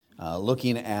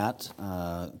looking at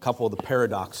a couple of the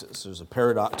paradoxes. There's a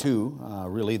paradox, two,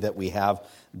 really, that we have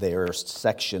there,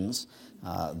 sections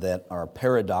that are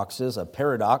paradoxes. A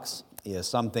paradox is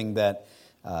something that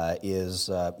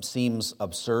seems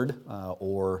absurd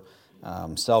or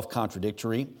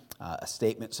self-contradictory,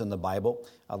 statements in the Bible.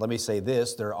 Let me say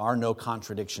this, there are no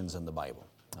contradictions in the Bible,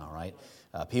 all right?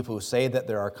 People who say that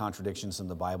there are contradictions in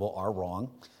the Bible are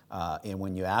wrong. And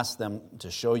when you ask them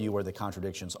to show you where the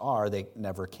contradictions are, they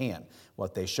never can.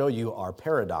 What they show you are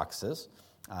paradoxes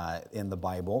in the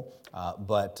Bible,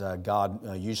 but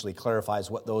God usually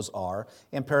clarifies what those are.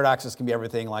 And paradoxes can be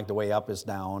everything like the way up is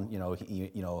down.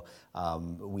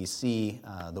 We see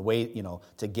the way,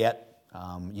 to get.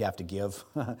 You have to give.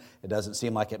 It doesn't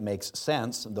seem like it makes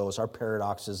sense. Those are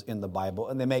paradoxes in the Bible,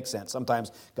 and they make sense.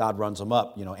 Sometimes God runs them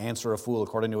up. Answer a fool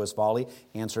according to his folly,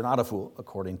 answer not a fool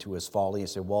according to his folly. You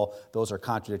say, well, those are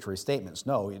contradictory statements.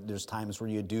 No, there's times where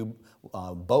you do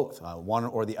both, one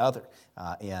or the other,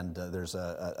 and there's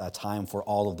a time for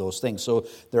all of those things. So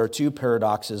there are two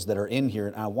paradoxes that are in here,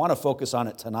 and I want to focus on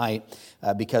it tonight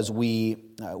because we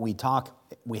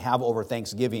have over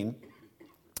Thanksgiving.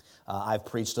 I've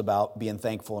preached about being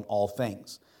thankful in all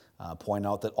things. Point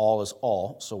out that all is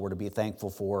all. So we're to be thankful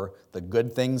for the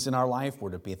good things in our life.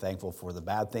 We're to be thankful for the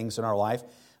bad things in our life.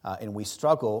 And we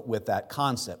struggle with that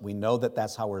concept. We know that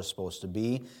that's how we're supposed to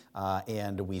be.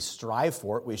 And we strive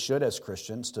for it. We should, as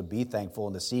Christians, to be thankful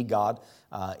and to see God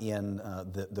in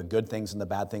the good things and the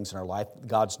bad things in our life.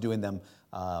 God's doing them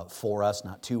for us,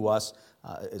 not to us.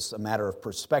 It's a matter of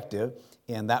perspective.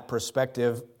 And that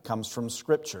perspective comes from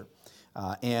Scripture.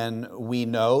 And we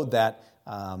know that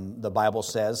the Bible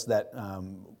says that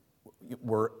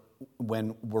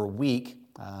when we're weak,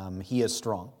 He is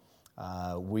strong.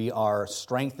 We are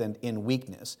strengthened in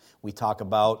weakness. We talk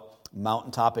about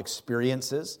mountaintop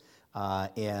experiences,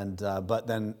 but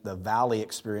then the valley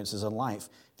experiences in life.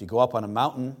 If you go up on a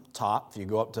mountaintop, if you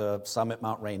go up to Summit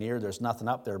Mount Rainier, there's nothing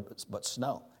up there but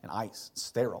snow and ice. It's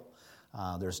sterile.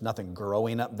 There's nothing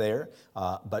growing up there,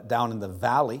 but down in the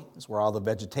valley is where all the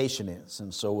vegetation is.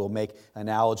 And so we'll make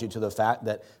analogy to the fact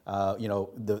that,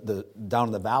 the down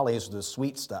in the valley is the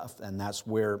sweet stuff, and that's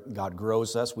where God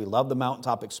grows us. We love the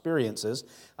mountaintop experiences,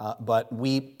 but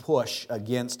we push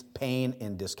against pain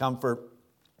and discomfort.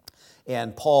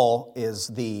 And Paul is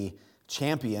the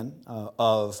champion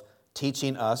of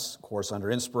teaching us, of course, under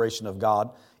inspiration of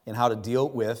God, and how to deal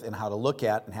with and how to look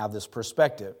at and have this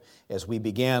perspective. As we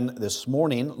began this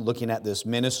morning looking at this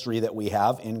ministry that we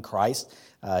have in Christ,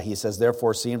 he says,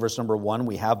 therefore, see in verse number 1,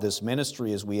 we have this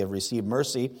ministry as we have received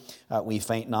mercy. We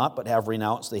faint not, but have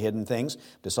renounced the hidden things,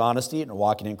 dishonesty, nor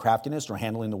walking in craftiness, nor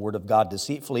handling the word of God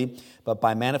deceitfully, but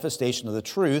by manifestation of the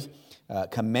truth,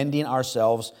 commending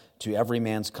ourselves to every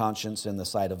man's conscience in the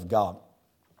sight of God.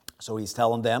 So he's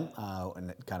telling them,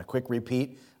 and kind of quick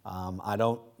repeat, I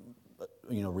don't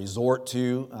resort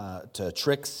to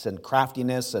tricks and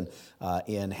craftiness and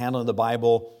in handling the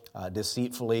Bible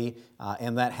deceitfully,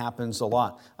 and that happens a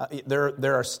lot.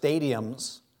 There are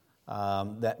stadiums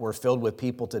that were filled with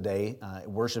people today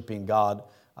worshiping God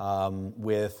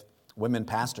with women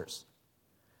pastors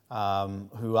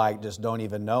who I just don't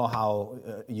even know how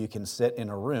you can sit in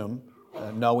a room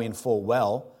knowing full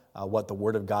well what the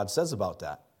Word of God says about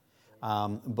that.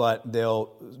 But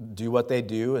they'll do what they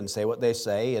do and say what they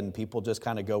say, and people just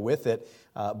kind of go with it.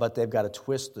 But they've got to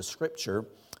twist the Scripture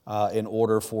in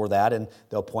order for that, and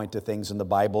they'll point to things in the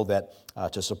Bible that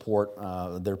to support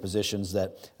their positions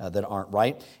that aren't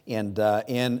right. And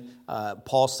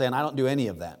Paul's saying, I don't do any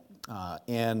of that.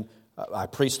 And I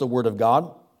preach the Word of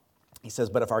God. He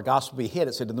says, but if our gospel be hid,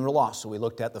 it's hidden in the lost. So we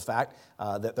looked at the fact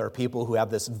that there are people who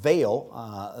have this veil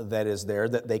that is there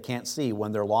that they can't see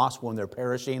when they're lost, when they're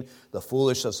perishing. The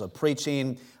foolishness of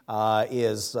preaching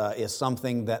is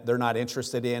something that they're not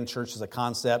interested in. Church is a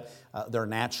concept. They're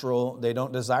natural. They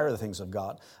don't desire the things of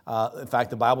God. In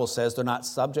fact, the Bible says they're not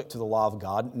subject to the law of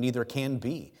God, neither can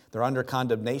be. They're under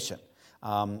condemnation.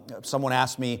 Someone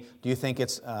asked me, do you think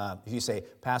it's, if you say,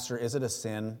 Pastor, is it a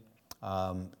sin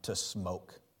to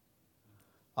smoke?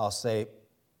 I'll say,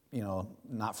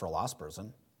 not for a lost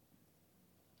person.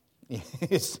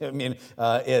 They're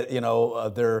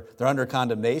under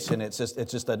condemnation. It's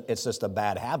just a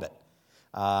bad habit.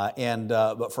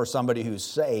 But for somebody who's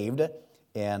saved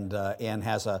and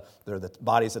has the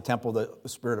body's a temple of the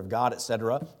Spirit of God,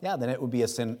 etc. Yeah, then it would be a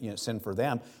sin for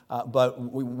them. But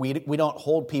we don't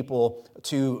hold people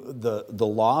to the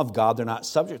law of God. They're not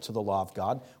subject to the law of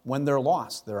God when they're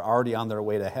lost. They're already on their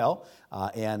way to hell.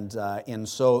 And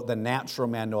so the natural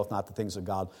man knoweth not the things of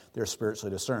God. They're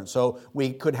spiritually discerned. So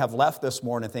we could have left this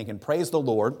morning thinking, praise the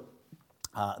Lord,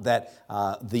 that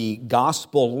the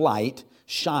gospel light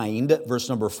shined, verse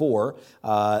number 4,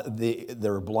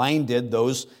 they're blinded,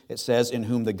 those, it says, in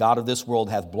whom the God of this world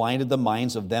hath blinded the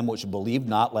minds of them which believe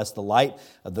not, lest the light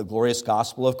of the glorious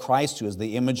gospel of Christ, who is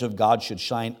the image of God, should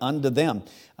shine unto them.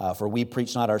 For we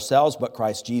preach not ourselves, but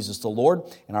Christ Jesus the Lord,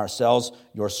 and ourselves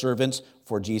your servants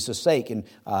for Jesus' sake. And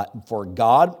for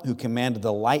God, who commanded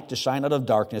the light to shine out of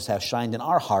darkness, hath shined in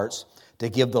our hearts to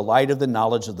give the light of the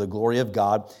knowledge of the glory of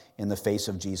God in the face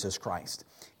of Jesus Christ.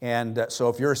 And so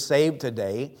if you're saved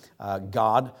today,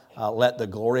 God let the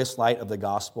glorious light of the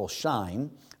gospel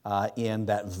shine, and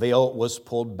that veil was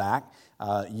pulled back.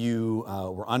 You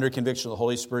were under conviction of the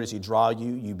Holy Spirit as He draw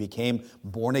you. You became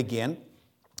born again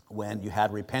when you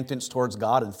had repentance towards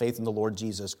God and faith in the Lord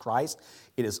Jesus Christ.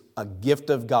 It is a gift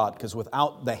of God, because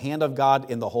without the hand of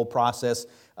God in the whole process,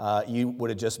 you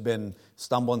would have just been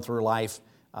stumbling through life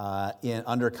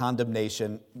under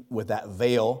condemnation with that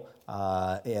veil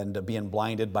and being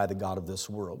blinded by the God of this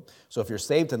world. So if you're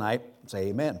saved tonight, say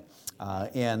amen.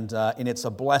 And it's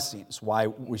a blessing. It's why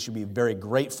we should be very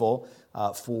grateful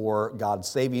for God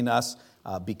saving us,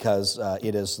 because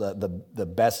it is the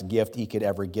best gift He could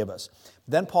ever give us.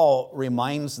 Then Paul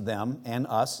reminds them and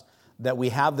us that we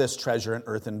have this treasure in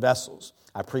earthen vessels.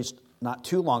 I preached not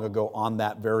too long ago on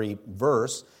that very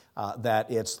verse, that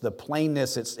it's the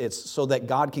plainness, it's so that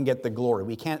God can get the glory.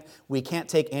 We can't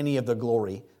take any of the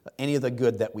glory, any of the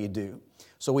good that we do.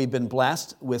 So we've been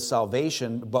blessed with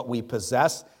salvation, but we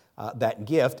possess that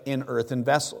gift in earthen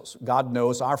vessels. God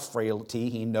knows our frailty.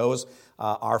 He knows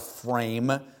our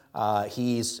frame.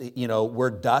 We're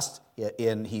dust.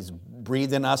 He's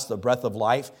breathed in us the breath of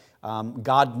life.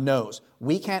 God knows.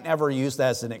 We can't ever use that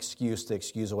as an excuse to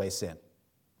excuse away sin.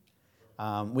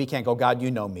 We can't go, God, you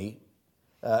know me.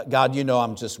 God, you know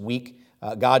I'm just weak.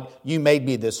 God, you made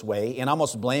me this way, and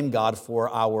almost blame God for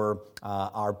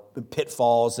our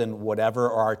pitfalls and whatever,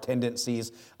 or our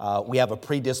tendencies. We have a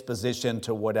predisposition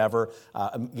to whatever.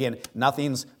 Again,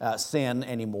 nothing's sin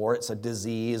anymore. It's a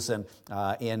disease,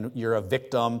 and you're a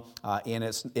victim, and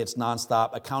it's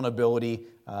nonstop. Accountability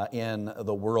in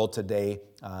the world today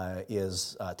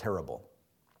is terrible.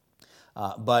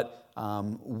 But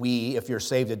if you're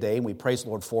saved today, and we praise the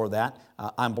Lord for that,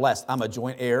 I'm blessed. I'm a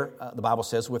joint heir, the Bible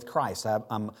says, with Christ.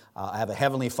 I have a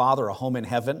heavenly Father, a home in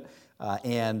heaven,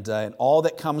 and all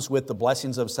that comes with the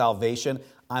blessings of salvation.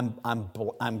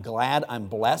 I'm glad. I'm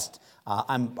blessed.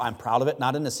 I'm proud of it,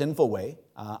 not in a sinful way.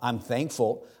 I'm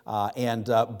thankful,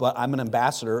 but I'm an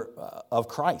ambassador of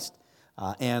Christ.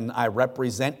 And I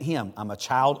represent Him. I'm a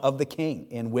child of the King.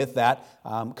 And with that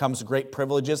comes great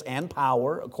privileges and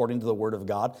power, according to the Word of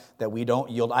God, that we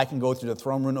don't yield. I can go through the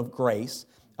throne room of grace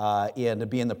and to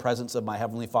be in the presence of my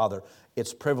Heavenly Father.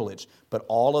 It's privilege. But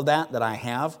all of that I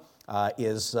have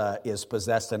is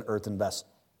possessed in earthen vessel.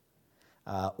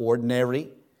 Ordinary,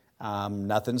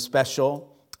 nothing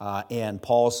special. And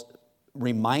Paul's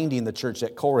reminding the church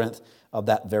at Corinth of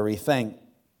that very thing.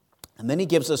 And then he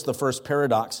gives us the first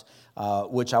paradox,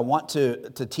 which I want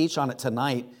to teach on it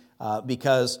tonight,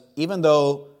 because even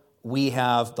though we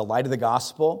have the light of the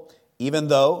gospel, even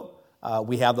though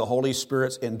we have the Holy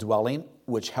Spirit's indwelling,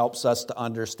 which helps us to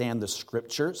understand the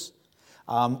Scriptures,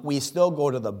 we still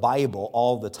go to the Bible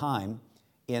all the time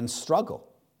in struggle,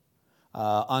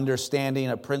 understanding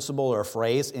a principle or a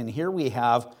phrase. And here we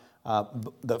have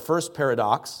the first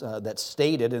paradox that's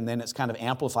stated, and then it's kind of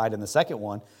amplified in the second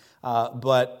one. Paul's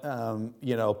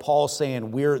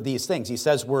saying we're these things. He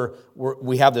says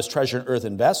we have this treasure in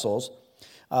earthen vessels,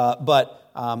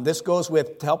 but this goes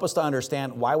to help us to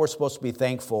understand why we're supposed to be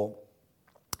thankful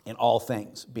in all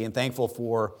things. Being thankful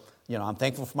for, I'm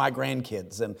thankful for my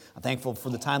grandkids, and I'm thankful for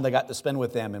the time that I got to spend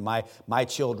with them and my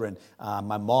children,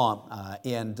 my mom,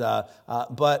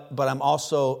 but I'm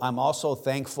also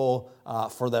thankful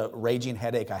for the raging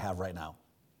headache I have right now.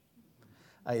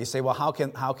 You say, well, how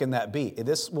can that be?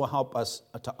 This will help us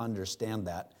to understand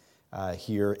that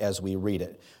here as we read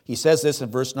it. He says this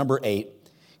in verse number 8.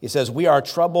 He says, we are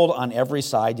troubled on every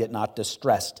side, yet not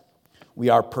distressed. We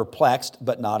are perplexed,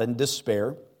 but not in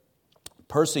despair.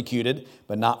 Persecuted,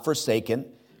 but not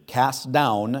forsaken. Cast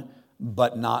down,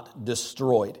 but not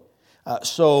destroyed.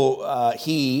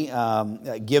 He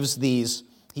gives these.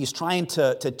 He's trying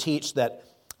to teach that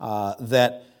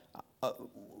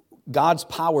God's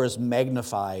power is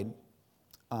magnified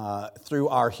through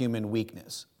our human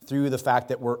weakness, through the fact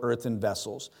that we're earthen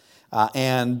vessels.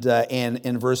 And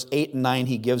in verse 8 and 9,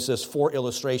 he gives us 4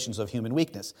 illustrations of human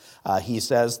weakness. He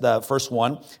says, the first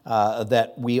one,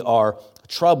 that we are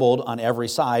troubled on every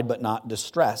side, but not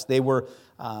distressed. They were,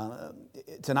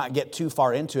 to not get too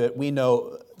far into it, we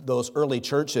know those early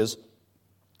churches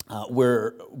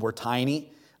were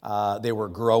tiny. They were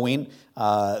growing.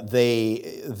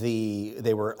 They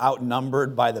were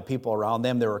outnumbered by the people around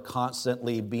them. They were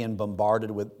constantly being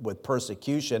bombarded with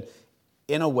persecution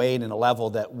in a way and in a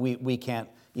level that we can't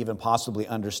even possibly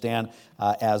understand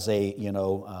as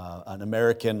an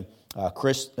American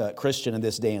Christian in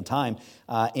this day and time.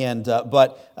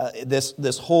 But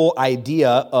this whole idea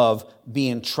of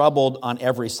being troubled on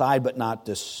every side but not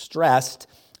distressed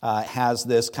has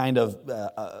this kind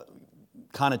of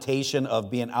connotation of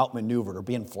being outmaneuvered or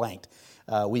being flanked.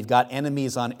 We've got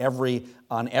enemies on every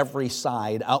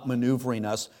side outmaneuvering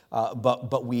us,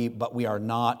 but we are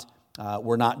not.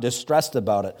 We're not distressed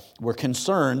about it. We're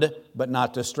concerned, but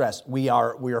not distressed. We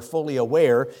are fully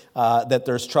aware that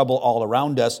there's trouble all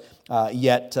around us.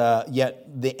 Yet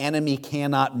the enemy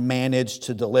cannot manage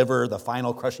to deliver the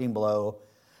final crushing blow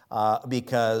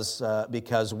because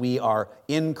we are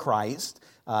in Christ.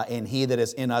 And he that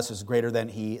is in us is greater than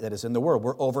he that is in the world.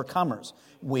 We're overcomers.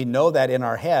 We know that in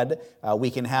our head. We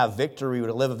can have victory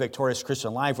to live a victorious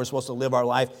Christian life. We're supposed to live our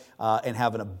life and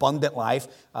have an abundant life.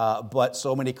 But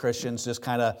so many Christians just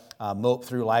kind of mope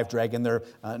through life, dragging their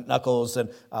knuckles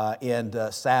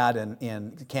and sad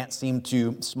and can't seem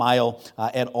to smile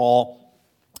at all.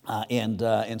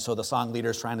 And so the song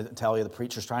leader's trying to tell you, the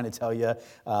preacher's trying to tell you,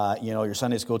 your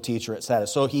Sunday school teacher, etc.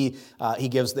 So he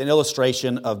gives an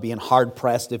illustration of being hard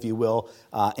pressed, if you will,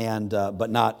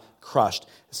 but not crushed.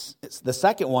 The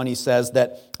second one, he says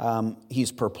that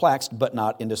he's perplexed, but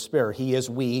not in despair. He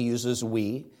uses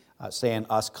we, saying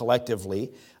us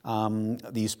collectively.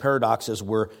 These paradoxes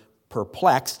were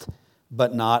perplexed,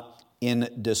 but not in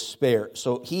despair.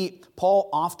 So Paul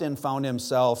often found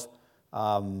himself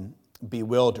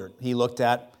bewildered. He looked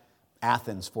at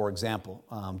Athens, for example,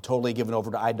 totally given over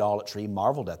to idolatry,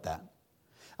 marveled at that.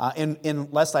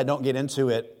 Unless I don't get into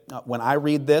it, when I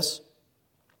read this,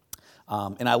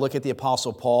 and I look at the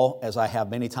Apostle Paul, as I have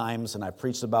many times, and I've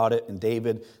preached about it, and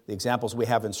David, the examples we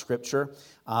have in Scripture,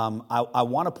 I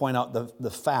want to point out the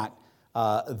fact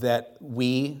that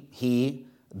we, he,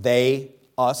 they,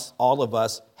 us, all of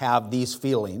us have these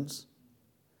feelings,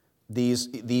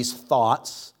 these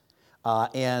thoughts,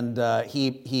 and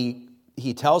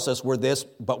he tells us we're this,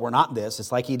 but we're not this.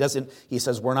 It's like he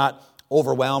says we're not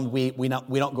overwhelmed. We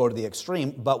don't go to the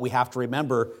extreme, but we have to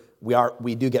remember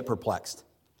we do get perplexed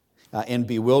and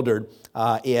bewildered,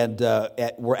 and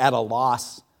we're at a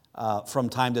loss from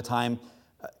time to time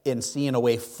in seeing a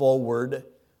way forward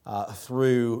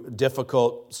through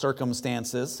difficult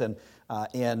circumstances and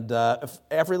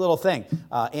every little thing.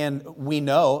 And we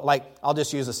know, like, I'll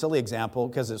just use a silly example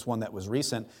because it's one that was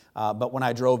recent. But when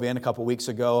I drove in a couple weeks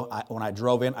ago,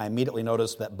 I immediately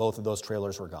noticed that both of those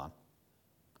trailers were gone.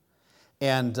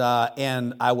 And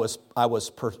I was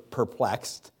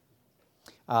perplexed.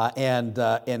 And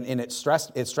it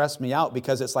stressed me out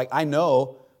because it's like, I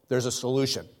know there's a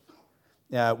solution.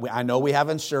 I know we have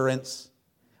insurance.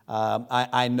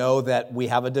 I know that we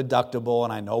have a deductible,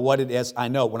 and I know what it is. I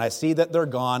know when I see that they're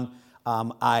gone,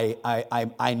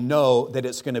 I know that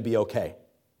it's going to be okay.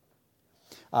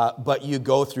 But you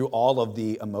go through all of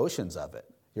the emotions of it.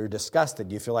 You're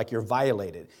disgusted. You feel like you're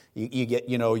violated. You get,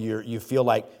 you feel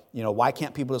like, why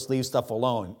can't people just leave stuff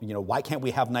alone? Why can't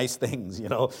we have nice things?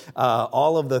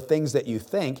 All of the things that you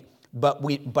think.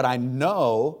 But I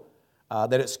know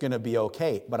that it's going to be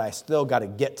okay, but I still got to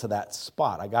get to that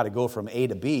spot. I got to go from A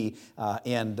to B,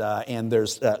 and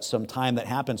there's some time that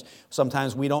happens.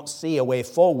 Sometimes we don't see a way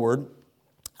forward,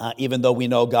 even though we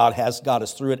know God has got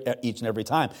us through it each and every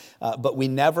time. But we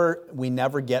never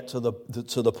get to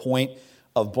the point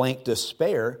of blank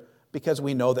despair because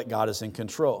we know that God is in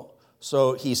control.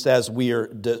 So he says we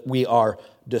are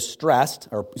distressed,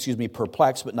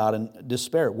 perplexed, but not in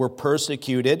despair. We're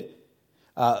persecuted,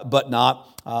 but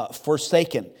not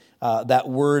forsaken. That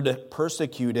word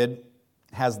persecuted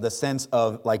has the sense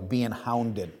of like being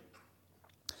hounded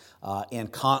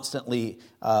and constantly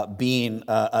being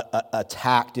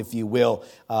attacked, if you will.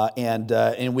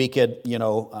 And we could,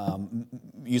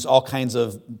 use all kinds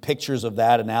of pictures of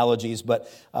that, analogies.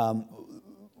 But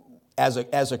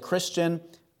as a Christian,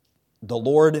 the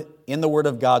Lord in the Word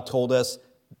of God told us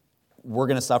we're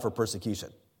going to suffer persecution.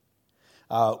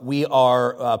 People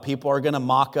are going to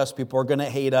mock us. People are going to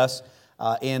hate us.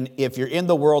 And if you're in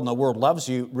the world and the world loves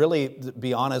you, really, to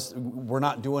be honest, we're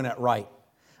not doing it right.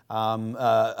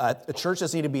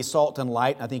 Churches need to be salt and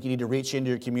light. I think you need to reach into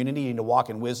your community. You need to walk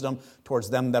in wisdom towards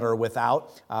them that are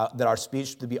without. That our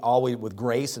speech to be always with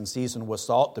grace and seasoned with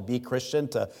salt. To be Christian,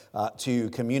 to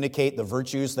communicate the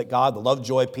virtues that God, the love,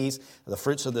 joy, peace, the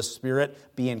fruits of the Spirit,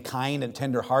 being kind and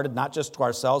tenderhearted, not just to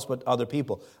ourselves but to other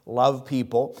people. Love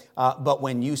people. But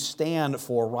when you stand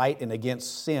for right and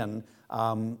against sin,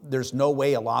 there's no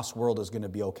way a lost world is going to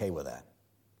be okay with that.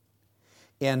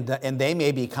 And they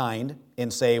may be kind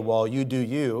and say, well, you do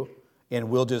you, and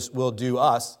we'll do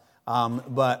us.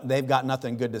 But they've got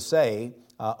nothing good to say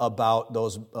about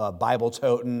those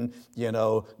Bible-toting,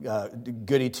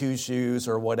 goody two-shoes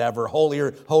or whatever,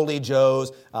 holy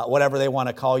Joes, whatever they want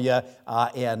to call you,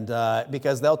 and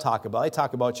because they talk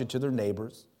about you to their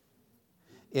neighbors.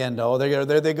 And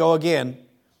there they go again.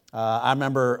 I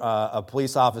remember a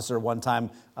police officer one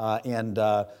time, and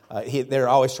they're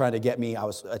always trying to get me. I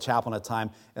was a chaplain at the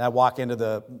time, and I walk into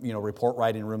the report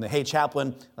writing room. Hey,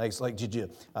 chaplain, what'd you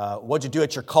do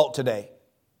at your cult today?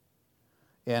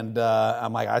 And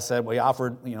I'm like, I said, we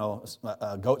offered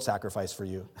a goat sacrifice for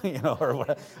you, or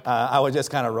what. I would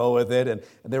just kind of roll with it, and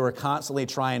they were constantly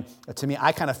trying. To me,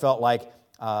 I kind of felt like.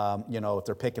 If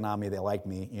they're picking on me, they like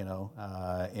me,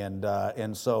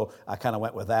 and so I kind of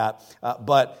went with that.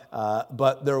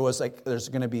 But there was it's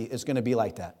going to be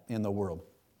like that in the world.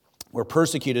 We're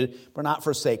persecuted, we're not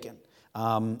forsaken.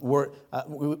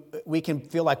 We can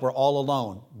feel like we're all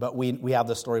alone, but we have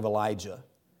the story of Elijah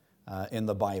in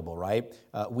the Bible, right?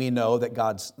 We know that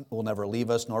God will never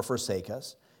leave us nor forsake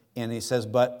us, and He says,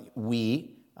 but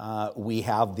we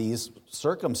have these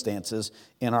circumstances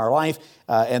in our life.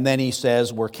 And then He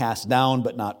says we're cast down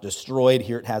but not destroyed.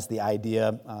 Here it has the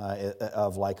idea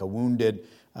of like a wounded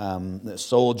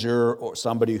soldier or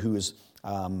somebody who's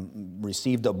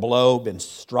received a blow, been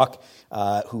struck,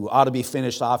 who ought to be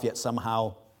finished off, yet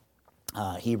somehow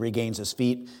he regains his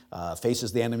feet,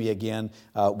 faces the enemy again.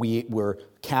 We're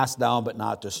cast down but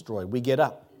not destroyed. We get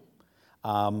up.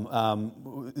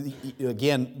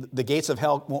 Again, the gates of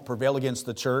hell won't prevail against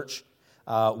the church.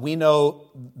 We know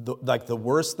the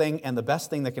worst thing and the best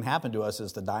thing that can happen to us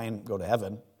is to die and go to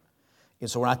heaven. And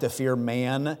so we're not to fear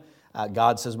man.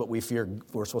 God says, but we're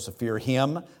supposed to fear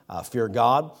Him, fear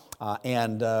God,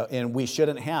 and we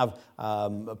shouldn't have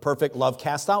perfect love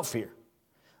cast out fear.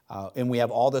 And we have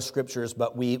all the scriptures,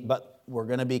 but we're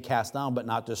going to be cast down, but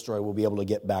not destroyed. We'll be able to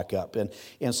get back up.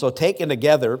 And so taken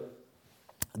together,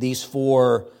 these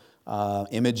four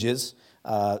images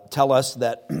tell us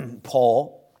that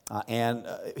Paul,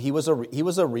 he was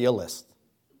a realist.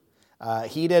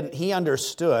 He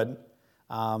understood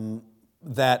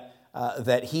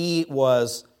that he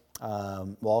was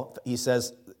he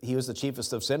says he was the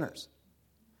chiefest of sinners.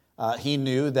 He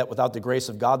knew that without the grace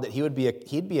of God, that he'd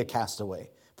be a castaway,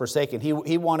 forsaken.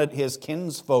 He wanted his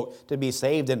kinsfolk to be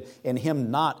saved, and him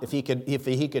not. If he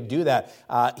could do that,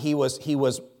 he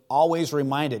was always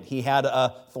reminded he had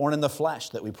a thorn in the flesh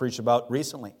that we preached about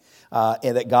recently,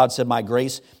 and that God said, my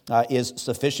grace is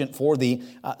sufficient for thee.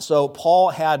 So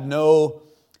Paul had no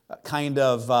kind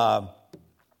of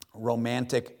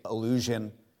romantic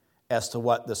illusion as to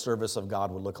what the service of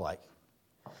God would look like.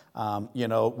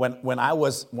 When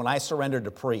I surrendered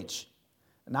to preach,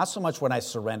 not so much when I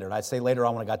surrendered, I'd say later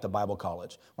on when I got to Bible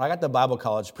college. When I got to Bible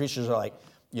college, preachers are like,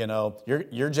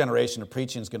 your generation of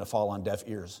preaching is going to fall on deaf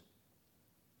ears.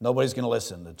 Nobody's going to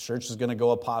listen. The church is going to go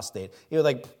apostate. It was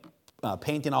like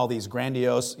painting all these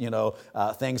grandiose,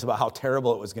 things about how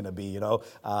terrible it was going to be,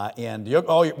 And where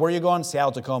are you going?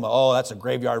 Seattle, Tacoma. Oh, that's a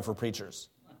graveyard for preachers.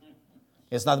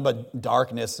 It's nothing but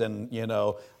darkness and and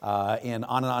on and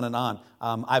on and on.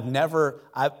 I've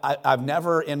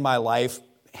never in my life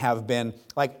have been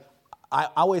like, I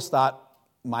always thought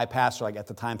my pastor, like at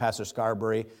the time, Pastor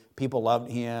Scarberry, people loved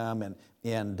him,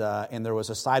 and there was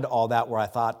a side to all that where I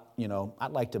thought,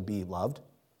 I'd like to be loved,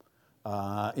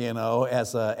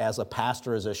 as a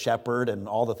pastor, as a shepherd, and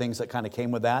all the things that kind of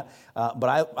came with that.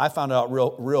 But I found out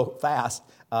real fast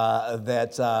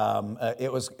that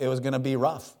it was going to be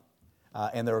rough,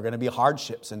 and there were going to be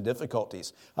hardships and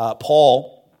difficulties.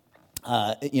 Paul,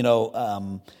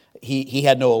 he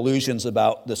had no illusions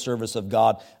about the service of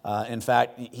God. In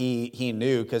fact, he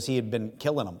knew because he had been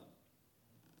killing them.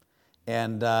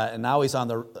 And now he's on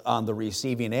the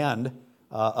receiving end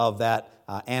of that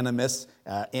animus,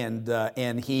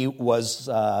 and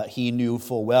he knew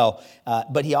full well.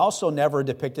 But he also never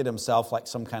depicted himself like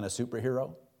some kind of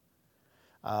superhero.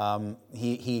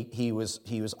 He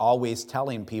was always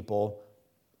telling people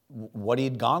what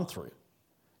he'd gone through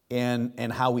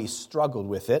and how he struggled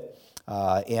with it.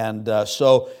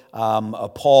 So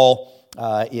Paul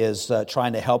is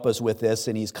trying to help us with this,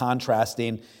 and he's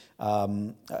contrasting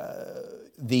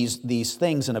these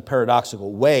things in a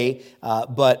paradoxical way,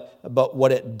 but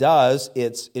what it does,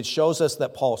 it shows us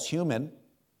that Paul's human,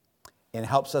 and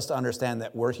helps us to understand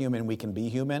that we're human, we can be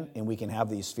human, and we can have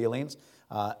these feelings,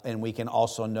 and we can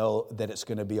also know that it's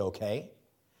going to be okay.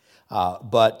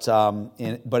 But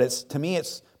it's, to me,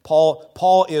 it's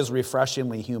Paul is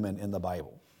refreshingly human in the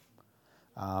Bible.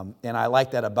 And I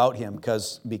like that about him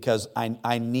because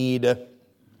I need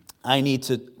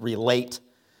to relate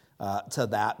to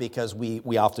that, because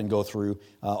we often go through,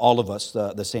 all of us,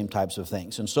 the same types of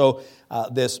things. And so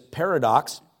this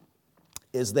paradox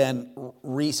is then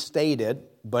restated,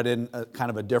 but in a kind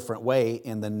of a different way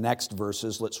in the next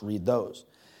verses. Let's read those.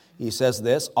 He says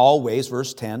this, always,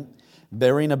 verse 10,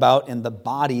 bearing about in the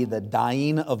body the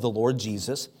dying of the Lord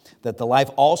Jesus, that the life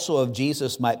also of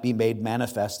Jesus might be made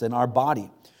manifest in our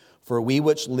body. For we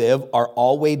which live are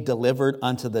always delivered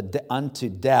unto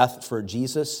death for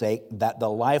Jesus' sake, that the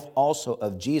life also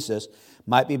of Jesus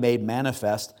might be made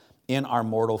manifest in our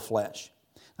mortal flesh.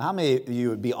 Now, how many of you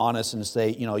would be honest and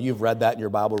say, you've read that in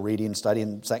your Bible reading,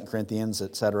 studying 2 Corinthians,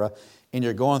 etc., and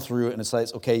you're going through it, and it's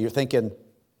like, okay, you're thinking,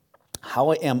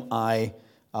 how am I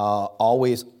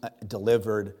always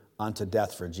delivered unto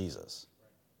death for Jesus?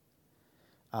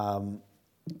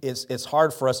 It's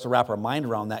hard for us to wrap our mind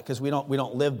around that, because we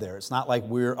don't live there. It's not like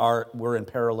we're in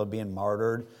peril of being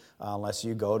martyred, unless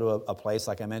you go to a place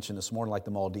like I mentioned this morning, like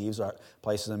the Maldives, or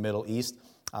places in the Middle East.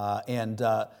 But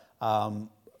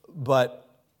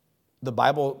the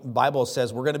Bible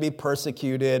says we're going to be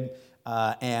persecuted,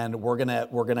 and we're going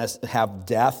to have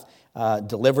death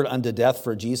delivered unto death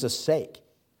for Jesus' sake.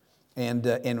 And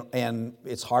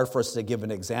it's hard for us to give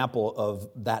an example of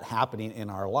that happening in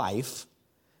our life,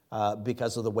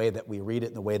 because of the way that we read it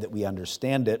and the way that we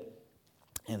understand it.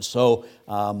 And so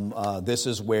this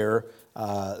is where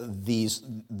these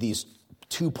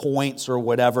 2 points or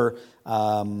whatever,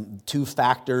 2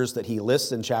 factors that he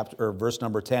lists in verse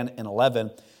number 10 and 11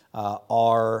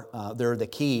 they're the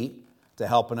key to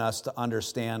helping us to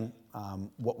understand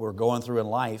what we're going through in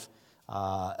life,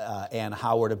 and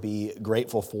how we're to be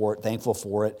grateful for it, thankful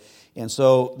for it. And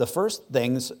so the first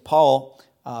things, Paul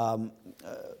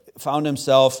found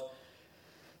himself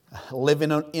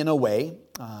living in a way,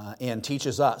 and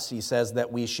teaches us. He says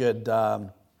that we should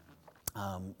know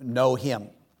him.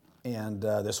 And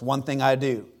this one thing I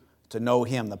do, to know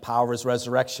him, the power of his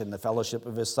resurrection, the fellowship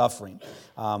of his suffering.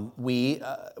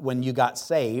 When you got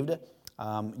saved,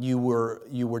 you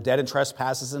were dead in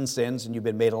trespasses and sins, and you've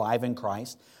been made alive in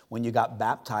Christ. When you got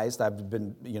baptized,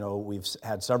 we've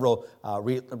had several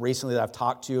recently that I've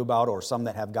talked to you about, or some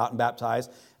that have gotten baptized.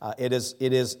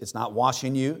 It's not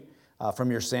washing you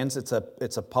from your sins. It's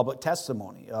a public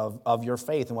testimony of your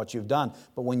faith and what you've done.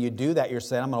 But when you do that, you're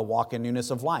saying, I'm going to walk in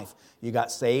newness of life. You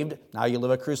got saved. Now you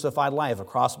live a crucified life, a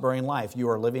cross-bearing life. You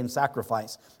are living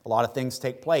sacrifice. A lot of things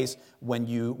take place when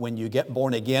you get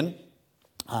born again,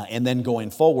 and then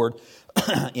going forward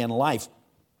in life.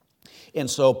 And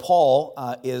so Paul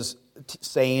is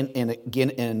saying, and again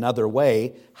in another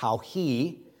way, how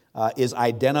he is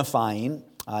identifying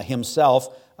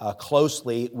himself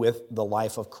closely with the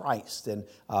life of Christ, and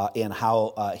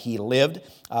how he lived,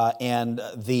 and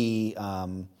the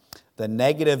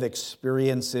negative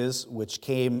experiences which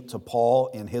came to Paul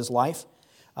in his life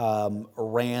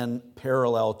ran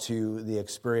parallel to the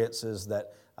experiences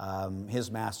that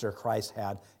his master Christ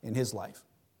had in his life.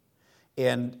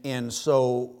 And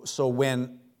so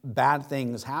when bad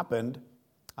things happened,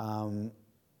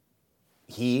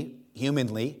 he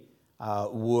humanly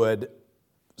would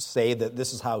say that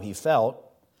this is how he felt,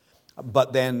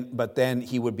 but then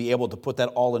he would be able to put that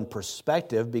all in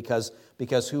perspective, because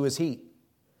who is he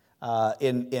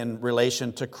in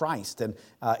relation to Christ? And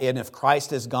if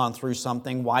Christ has gone through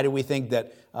something, why do we think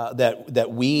that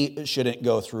we shouldn't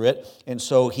go through it? And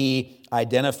so he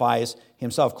identifies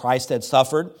himself. Christ had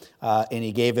suffered, and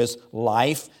he gave his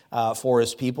life for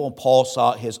his people. Paul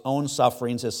saw his own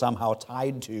sufferings as somehow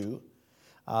tied to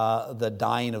the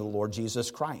dying of the Lord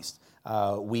Jesus Christ.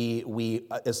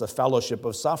 It's a fellowship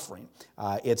of suffering.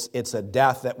 It's a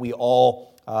death that we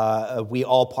all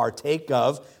partake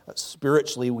of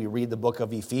spiritually. We read the book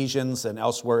of Ephesians and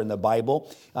elsewhere in the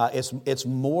Bible. It's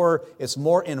more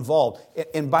involved.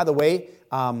 And by the way,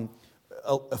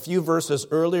 a few verses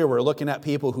earlier, we're looking at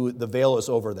people who the veil is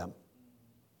over them,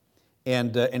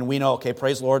 and we know, okay,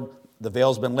 praise the Lord, the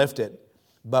veil's been lifted.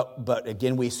 But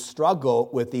again, we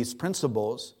struggle with these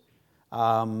principles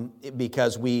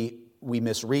because we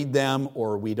misread them,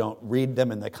 or we don't read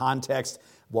them in the context of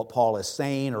what Paul is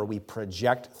saying, or we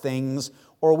project things,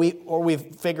 or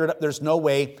we've figured there's no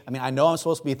way. I mean, I know I'm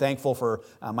supposed to be thankful for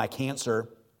my cancer,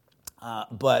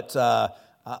 but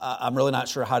I'm really not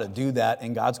sure how to do that,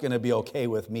 and God's going to be okay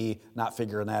with me not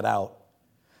figuring that out.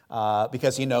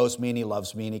 Because he knows me and he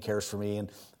loves me and he cares for me,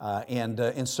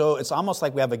 and so it's almost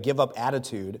like we have a give up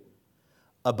attitude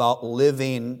about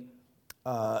living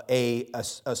a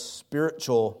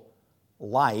spiritual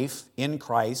life in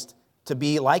Christ to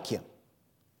be like him.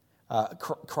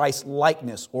 Christ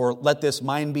likeness, or let this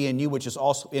mind be in you, which is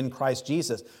also in Christ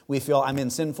Jesus. We feel I'm in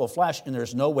sinful flesh, and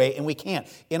there's no way, and we can't.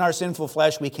 In our sinful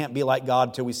flesh, we can't be like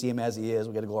God till we see him as he is.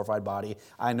 We get a glorified body.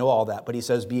 I know all that. But he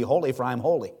says, be ye holy, for I am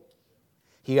holy.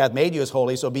 He hath made you as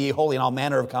holy, so be ye holy in all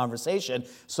manner of conversation.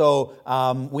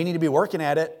 So we need to be working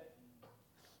at it.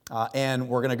 And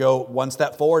we're going to go one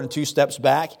step forward and two steps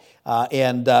back.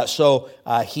 So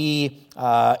he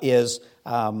is,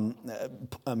 the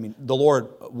Lord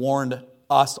warned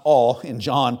us all in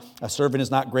John, a servant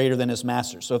is not greater than his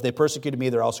master. So if they persecuted me,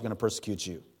 they're also going to persecute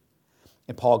you.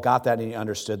 And Paul got that and he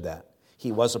understood that.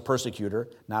 He was a persecutor.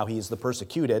 Now he is the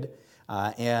persecuted.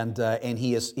 And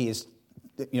he is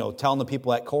telling the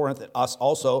people at Corinth, us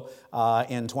also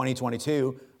in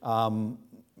 2022,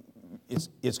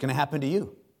 it's going to happen to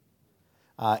you.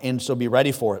 And so be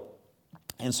ready for it.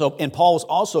 And Paul was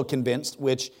also convinced,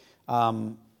 which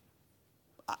I'm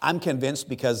convinced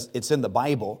because it's in the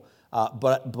Bible,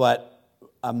 but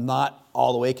I'm not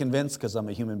all the way convinced because I'm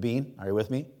a human being. Are you with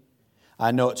me?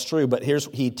 I know it's true, but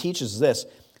he teaches this.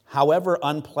 However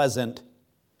unpleasant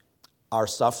our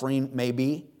suffering may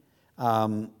be,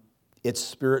 it's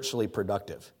spiritually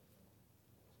productive.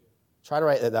 Try to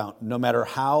write that down. No matter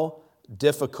how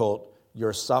difficult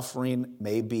your suffering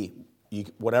may be,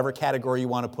 whatever category you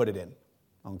want to put it in,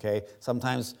 okay?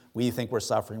 Sometimes we think we're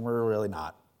suffering. We're really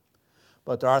not.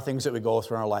 But there are things that we go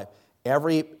through in our life.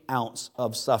 Every ounce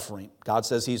of suffering, God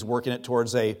says he's working it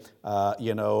towards a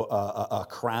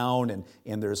crown,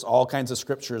 and there's all kinds of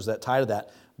scriptures that tie to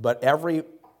that. But every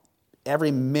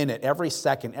minute, every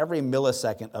second, every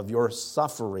millisecond of your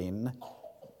suffering,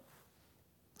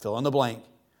 fill in the blank,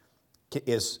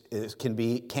 is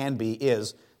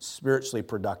spiritually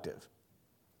productive.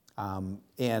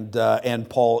 And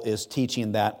Paul is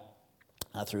teaching that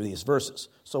through these verses.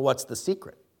 So what's the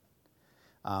secret?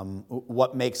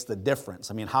 What makes the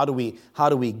difference? I mean, how do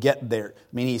we get there?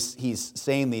 I mean, he's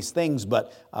saying these things,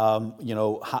 but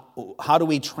how do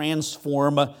we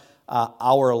transform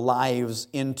our lives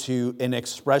into an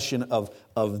expression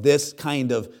of this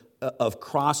kind of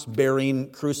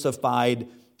cross-bearing, crucified,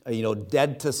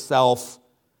 dead to self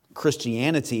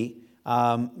Christianity?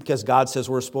 Because God says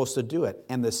we're supposed to do it.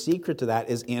 And the secret to that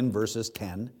is in verses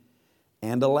 10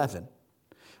 and 11.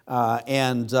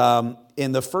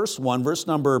 In the first one,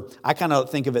 I kind of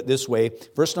think of it this way.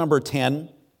 Verse number 10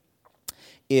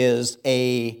 is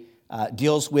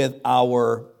deals with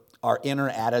our inner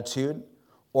attitude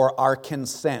or our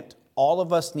consent. All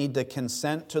of us need to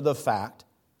consent to the fact,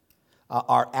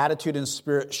 our attitude and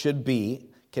spirit should be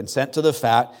consent to the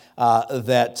fact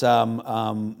that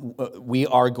we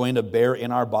are going to bear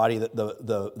in our body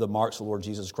the marks of the Lord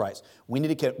Jesus Christ. We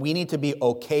need to be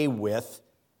okay with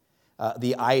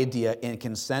the idea and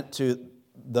consent to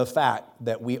the fact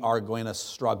that we are going to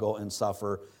struggle and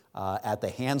suffer at the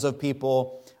hands of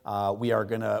people. We are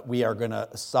going to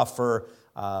suffer,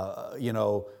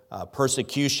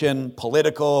 persecution,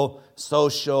 political,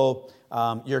 social.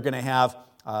 You're going to have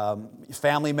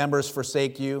family members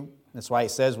forsake you. That's why he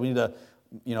says we need to,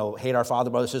 hate our father,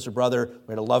 brother, sister, brother.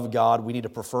 We need to love God. We need to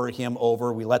prefer him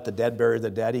over. We let the dead bury the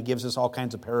dead. He gives us all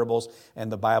kinds of parables in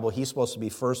the Bible. He's supposed to be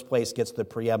first place, gets the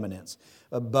preeminence.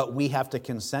 But we have to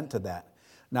consent to that.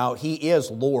 Now, he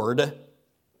is Lord,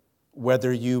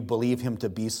 whether you believe him to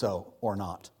be so or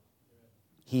not.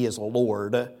 He is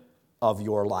Lord of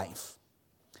your life.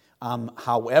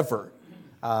 However,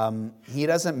 he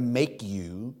doesn't make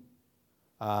you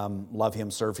love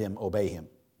him, serve him, obey him.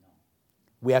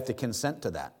 We have to consent to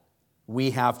that.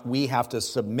 We have to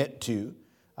submit to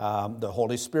the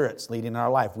Holy Spirit's leading in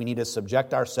our life. We need to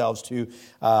subject ourselves to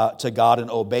God and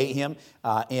obey him.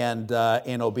 And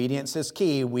obedience is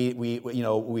key.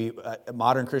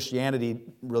 Modern Christianity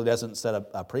really doesn't set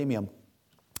a premium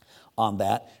on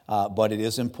that, but it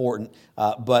is important.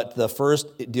 But the first,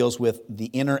 it deals with the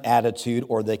inner attitude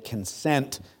or the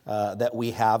consent that we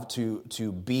have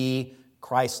to be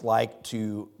Christ-like,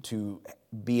 to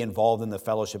be involved in the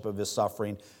fellowship of his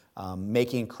suffering,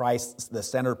 making Christ the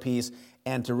centerpiece,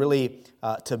 and to really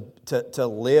to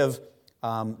live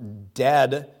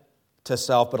dead to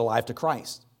self but alive to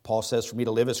Christ. Paul says, for me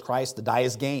to live is Christ, to die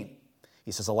is gain.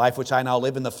 He says, the life which I now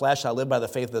live in the flesh, I live by the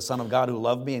faith of the Son of God who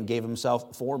loved me and gave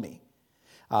himself for me.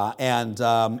 He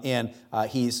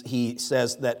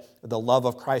says that the love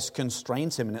of Christ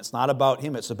constrains him, and it's not about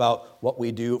him, it's about what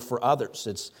we do for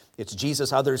others. It's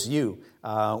Jesus, others, you.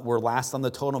 We're last on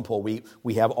the totem pole.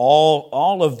 We have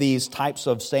all of these types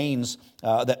of sayings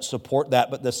that support that.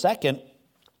 But the second,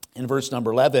 in verse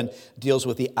number 11, deals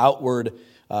with the outward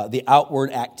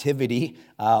activity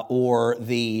or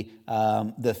the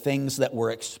things that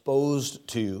we're exposed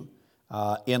to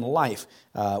in life,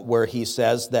 where he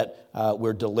says that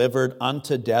we're delivered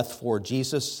unto death for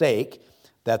Jesus' sake,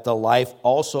 that the life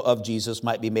also of Jesus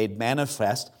might be made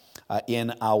manifest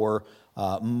in our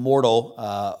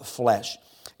mortal flesh.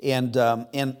 And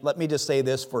let me just say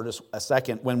this for just a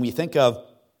second. When we think of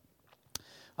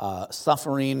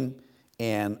suffering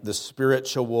and the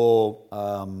spiritual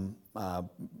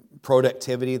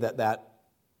productivity that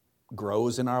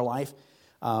grows in our life,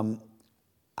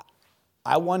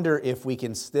 I wonder if we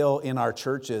can still, in our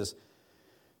churches,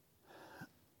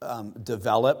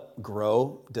 develop,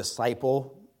 grow,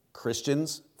 disciple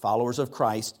Christians, followers of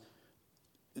Christ,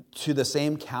 to the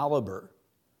same caliber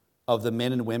of the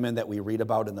men and women that we read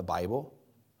about in the Bible,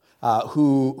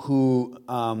 who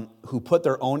put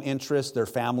their own interests, their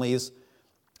families,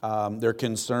 their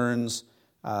concerns,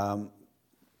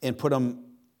 and put them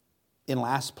in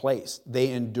last place.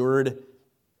 They endured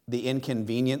the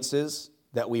inconveniences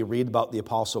that we read about the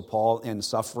Apostle Paul in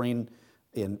suffering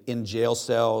in jail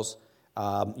cells,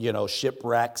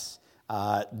 shipwrecks,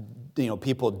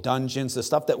 people, dungeons, the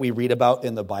stuff that we read about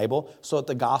in the Bible, so that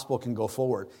the gospel can go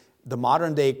forward. The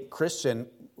modern day Christian,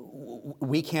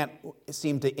 we can't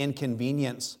seem to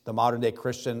inconvenience the modern day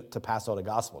Christian to pass out a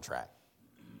gospel tract.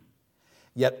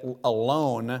 Yet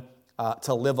alone,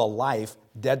 to live a life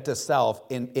dead to self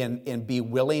and be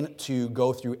willing to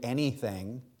go through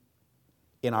anything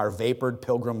in our vapored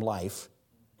pilgrim life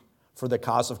for the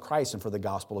cause of Christ and for the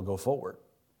gospel to go forward.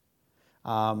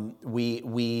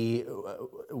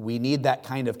 We need that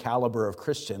kind of caliber of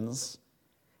Christians,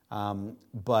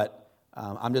 but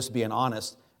I'm just being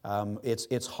honest.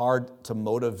 It's hard to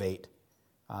motivate.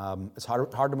 It's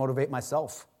hard to motivate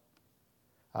myself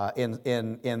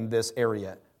in this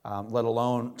area, let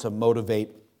alone to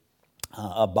motivate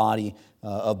a body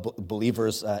of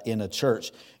believers in a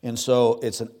church. And so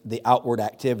it's the outward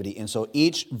activity. And so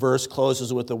each verse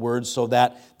closes with the words, so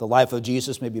that the life of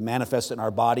Jesus may be manifested in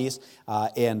our bodies.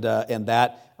 And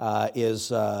that is,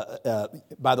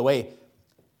 by the way,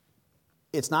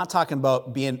 it's not talking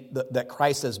about being that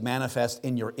Christ is manifest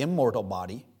in your immortal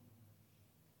body.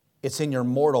 It's in your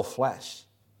mortal flesh.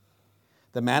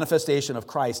 The manifestation of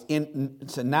Christ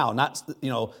to now, not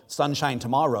sunshine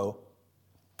tomorrow,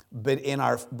 but in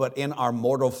our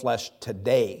mortal flesh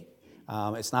today.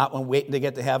 It's not when waiting to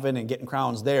get to heaven and getting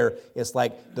crowns there. It's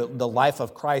like the life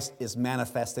of Christ is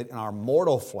manifested in our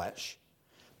mortal flesh.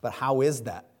 But how is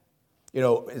that?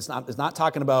 It's not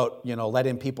talking about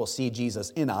letting people see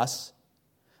Jesus in us,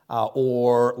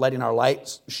 or letting our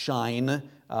lights shine,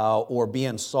 or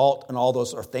being salt, and all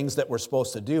those are things that we're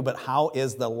supposed to do. But how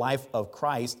is the life of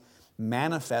Christ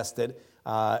manifested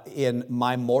in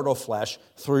my mortal flesh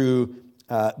through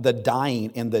the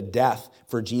dying and the death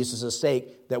for Jesus'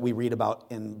 sake that we read about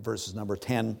in verses number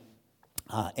 10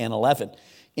 and 11.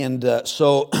 And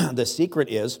so the secret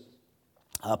is,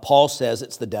 Paul says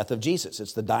it's the death of Jesus.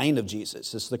 It's the dying of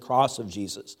Jesus. It's the cross of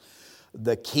Jesus.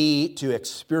 The key to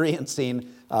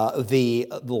experiencing the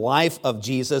life of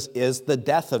Jesus is the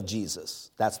death of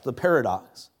Jesus. That's the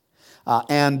paradox.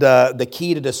 And the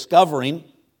key to discovering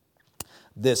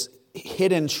this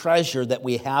hidden treasure that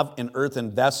we have in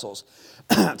earthen vessels,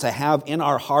 to have in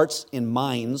our hearts and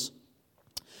minds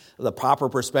the proper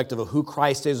perspective of who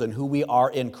Christ is and who we are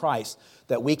in Christ,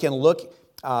 that we can look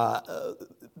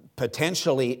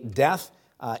potentially death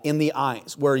in the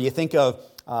eyes, where you think of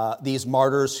these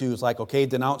martyrs who's like, okay,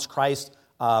 denounce Christ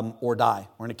or die.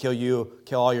 We're going to kill you,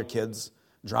 kill all your kids,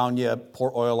 drown you,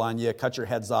 pour oil on you, cut your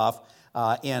heads off,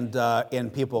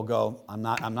 and people go, I'm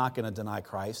not going to deny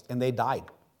Christ, and they died.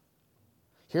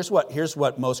 Here's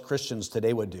what most Christians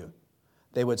today would do.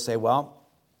 They would say, well,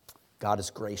 God is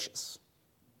gracious.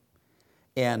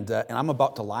 And I'm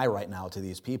about to lie right now to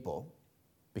these people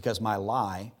because my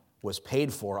lie was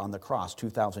paid for on the cross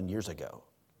 2,000 years ago.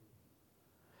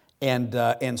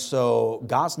 And so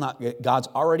God's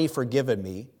already forgiven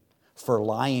me for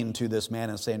lying to this man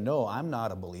and saying, no, I'm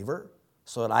not a believer,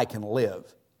 so that I can live.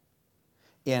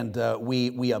 And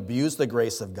we abuse the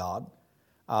grace of God.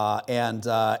 And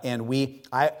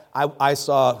I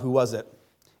saw, who was it?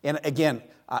 And again,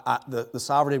 the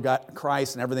sovereignty of God,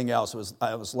 Christ, and everything else. It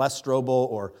was Les Strobel,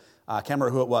 or I can't remember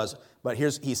who it was. But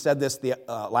he said this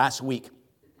last week,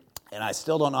 and I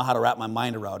still don't know how to wrap my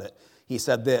mind around it. He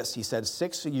said this. He said,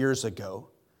 6 years ago,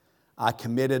 I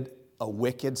committed a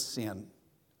wicked sin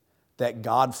that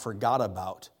God forgot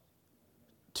about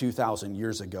 2,000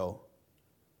 years ago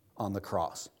on the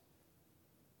cross.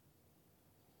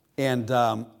 And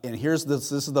here's this.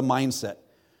 This is the mindset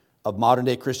of modern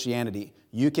day Christianity.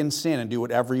 You can sin and do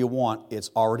whatever you want. It's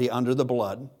already under the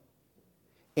blood,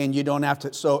 and you don't have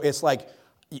to. So it's like,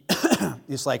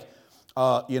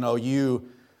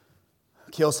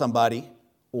 kill somebody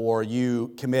or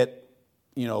you commit,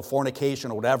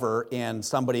 fornication or whatever, and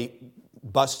somebody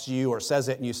busts you or says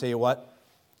it, and you say, what?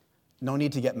 No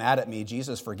need to get mad at me.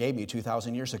 Jesus forgave me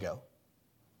 2,000 years ago.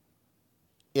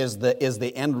 Is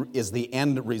the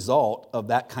end result of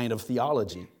that kind of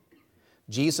theology.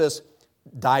 Jesus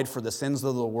died for the sins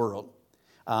of the world,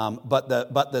 but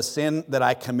the sin that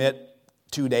I commit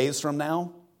 2 days from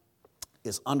now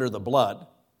is under the blood,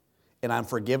 and I'm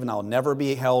forgiven. I'll never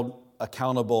be held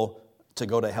accountable to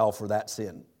go to hell for that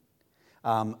sin.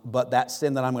 But that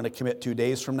sin that I'm going to commit 2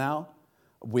 days from now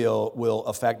will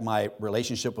affect my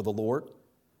relationship with the Lord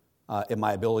and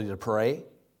my ability to pray.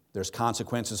 There's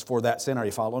consequences for that sin. Are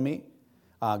you following me?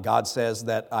 God says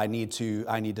that I need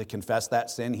to confess that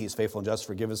sin. He's faithful and just,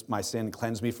 forgive us my sin,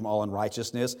 cleanse me from all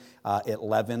unrighteousness. It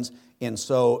leavens, and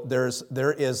so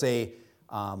there is a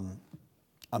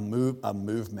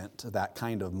movement to that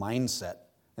kind of mindset,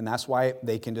 and that's why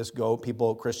they can just go.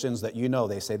 Christians that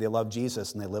they say they love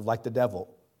Jesus and they live like the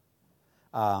devil,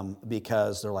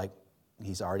 because they're like,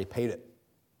 He's already paid it.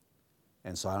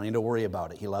 And so I don't need to worry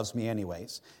about it. He loves me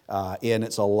anyways. And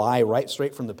it's a lie right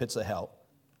straight from the pits of hell.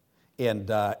 And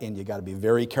you got to be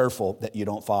very careful that you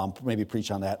don't fall. I'll maybe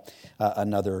preach on that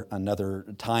another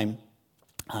time.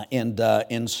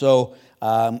 And so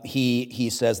he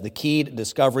says the key to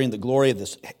discovering the glory of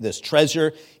this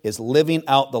treasure is living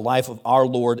out the life of our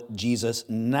Lord Jesus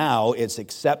now. It's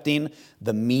accepting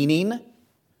the meaning,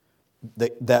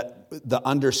 the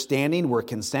understanding. We're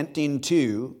consenting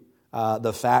to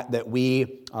the fact that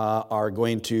we are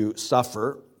going to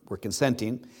suffer. We're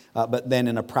consenting. But then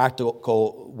in a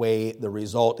practical way, the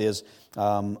result is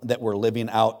that we're living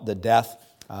out the death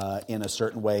in a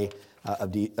certain way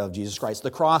of Jesus Christ.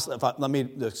 The cross, let me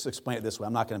just explain it this way.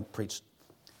 I'm not going to preach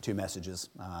 2 messages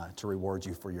to reward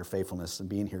you for your faithfulness and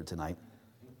being here tonight.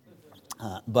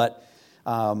 But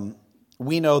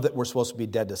we know that we're supposed to be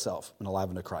dead to self and alive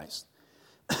unto Christ.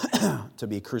 To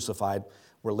be crucified,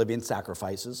 we're living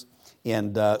sacrifices.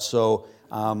 And so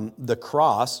the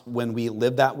cross, when we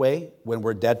live that way, when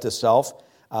we're dead to self,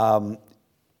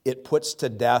 it puts to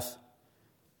death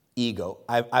ego.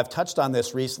 I've touched on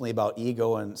this recently about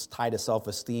ego, and it's tied to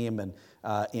self-esteem and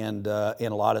a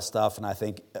lot of stuff, and I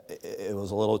think it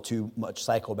was a little too much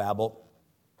psychobabble.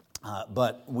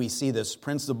 But we see this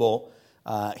principle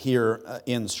here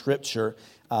in Scripture,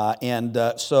 and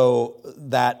so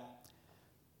that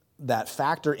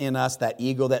factor in us, that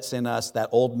ego that's in us, that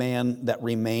old man that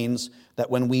remains, that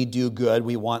when we do good,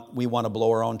 we want to blow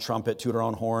our own trumpet, toot our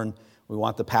own horn. We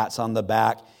want the pats on the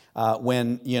back.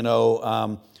 When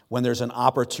there's an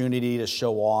opportunity to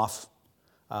show off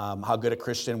how good a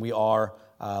Christian we are,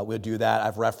 we'll do that.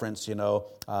 I've referenced, you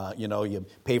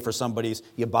pay for somebody's,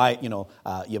 you buy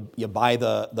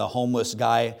the homeless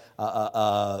guy,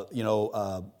 double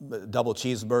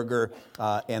cheeseburger,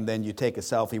 and then you take a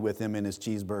selfie with him in his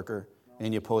cheeseburger,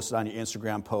 and you post it on your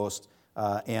Instagram post,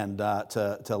 and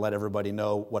to let everybody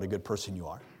know what a good person you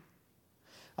are.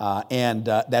 And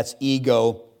that's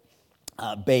ego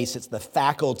based. It's the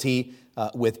faculty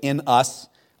within us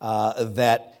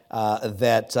that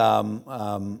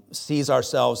sees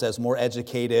ourselves as more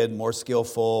educated, more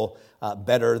skillful,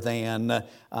 better than,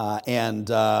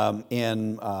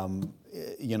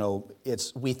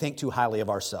 we think too highly of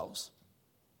ourselves.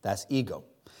 That's ego.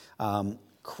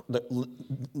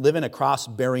 Living a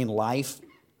cross-bearing life,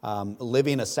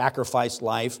 living a sacrificed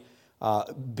life,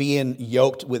 being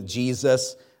yoked with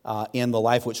Jesus in the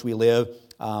life which we live,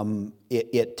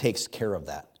 it takes care of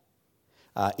that.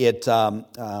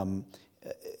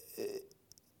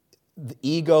 The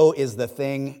ego is the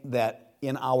thing that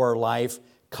in our life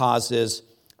causes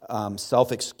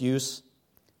self-excuse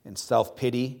and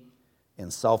self-pity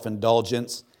and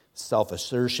self-indulgence,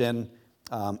 self-assertion.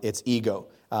 It's ego.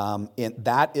 And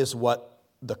that is what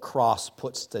the cross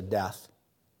puts to death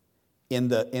in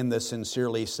the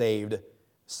sincerely saved,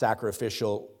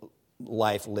 sacrificial,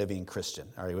 life-living Christian.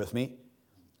 Are you with me?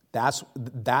 That's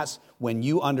when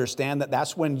you understand that.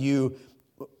 That's when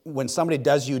somebody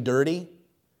does you dirty,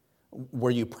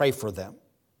 where you pray for them.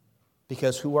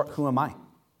 Because who am I?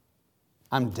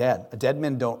 I'm dead. Dead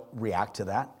men don't react to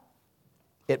that.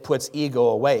 It puts ego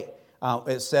away.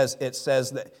 It says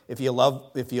that if you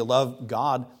love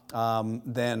God,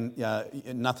 then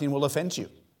nothing will offend you.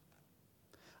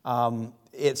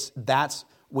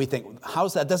 We think,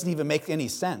 how's that? Doesn't even make any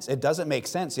sense. It doesn't make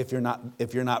sense if you're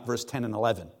not verse 10 and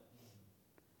 11.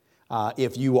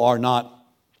 If you are not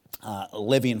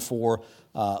living for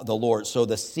the Lord. So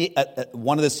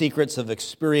one of the secrets of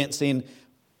experiencing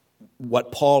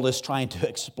what Paul is trying to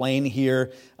explain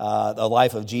here, the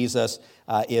life of Jesus,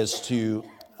 is to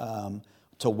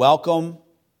welcome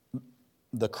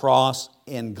the cross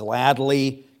and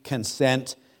gladly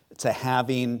consent to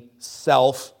having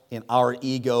self and our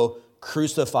ego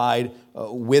crucified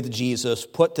with Jesus,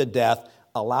 put to death,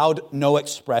 allowed no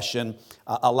expression,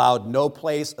 allowed no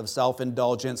place of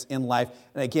self-indulgence in life.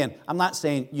 And again, I'm not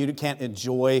saying you can't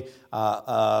enjoy,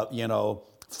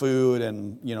 food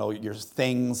and, your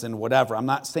things and whatever. I'm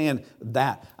not saying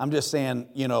that. I'm just saying,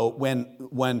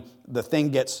 when the thing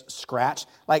gets scratched,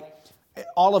 like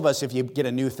all of us, if you get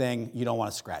a new thing, you don't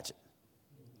want to scratch it,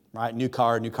 right? New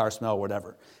car smell,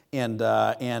 whatever. And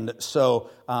so,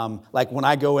 like when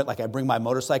I go in, like I bring my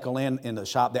motorcycle in the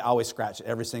shop, they always scratch it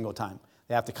every single time.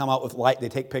 They have to come out with light. They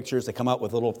take pictures. They come out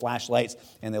with little flashlights,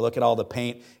 and they look at all the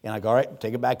paint. And I go, all right,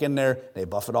 take it back in there. They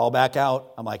buff it all back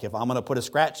out. I'm like, if I'm going to put a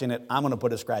scratch in it, I'm going to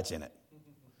put a scratch in it.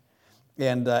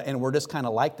 And we're just kind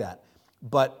of like that.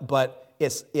 But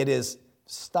it is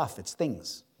stuff. It's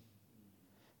things.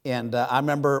 And I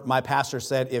remember my pastor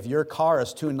said, if your car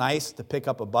is too nice to pick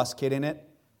up a bus kit in it,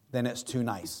 then it's too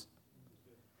nice.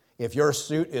 If your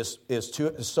suit is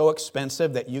so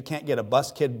expensive that you can't get a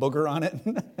bus kid booger on it,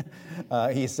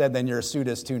 he said, then your suit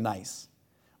is too nice.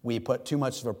 We put too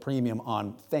much of a premium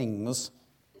on things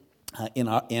in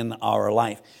our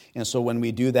life. And so when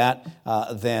we do that,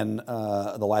 then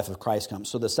the life of Christ comes.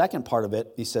 So the second part of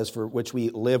it, he says, for which we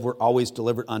live, we're always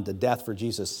delivered unto death for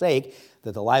Jesus' sake,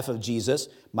 that the life of Jesus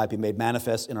might be made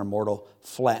manifest in our mortal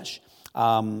flesh.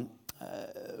 2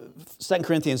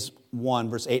 Corinthians 1,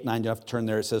 verse 8 and 9, you have to turn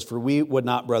there. It says, for we would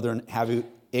not, brethren, have you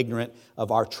ignorant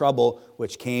of our trouble,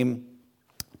 which came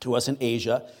to us in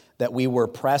Asia, that we were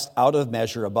pressed out of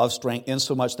measure above strength,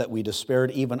 insomuch that we despaired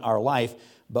even our life,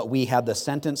 but we had the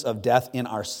sentence of death in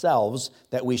ourselves,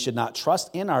 that we should not trust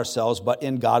in ourselves, but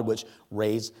in God which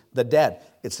raised the dead.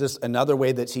 It's just another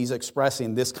way that he's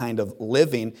expressing this kind of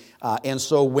living. And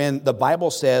so when the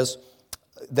Bible says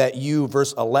that you,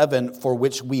 verse 11, for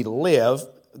which we live,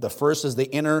 the first is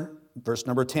the inner, verse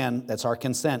number 10, that's our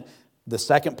consent. The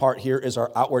second part here is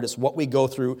our outward. It's what we go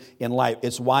through in life.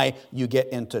 It's why you get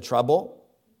into trouble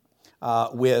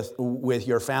with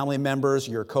your family members,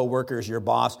 your coworkers, your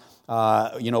boss,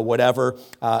 whatever.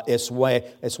 It's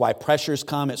why pressures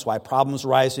come. It's why problems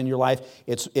rise in your life.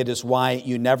 It is why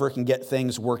you never can get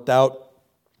things worked out.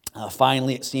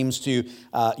 Finally, it seems to,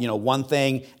 one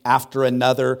thing after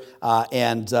another,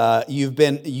 and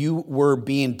you were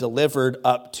being delivered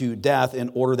up to death in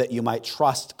order that you might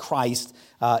trust Christ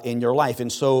in your life.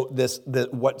 And so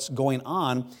what's going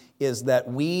on is that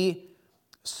we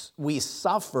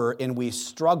suffer and we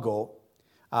struggle,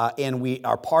 and we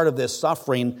are part of this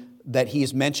suffering that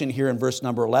he's mentioned here in verse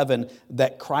number 11,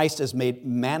 that Christ is made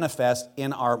manifest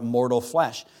in our mortal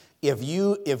flesh. If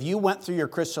you went through your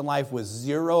Christian life with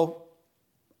zero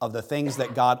of the things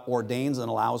that God ordains and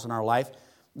allows in our life,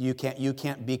 you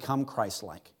can't become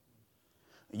Christ-like.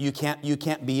 You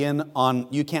can't be in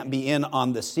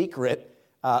on the secret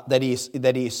that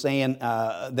he's saying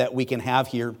that we can have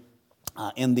here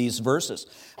in these verses.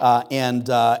 And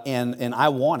I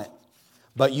want it,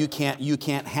 but you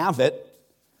can't have it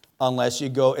unless you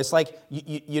go. It's like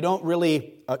you don't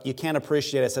really you can't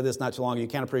appreciate. I said this not too long ago. You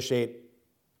can't appreciate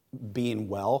being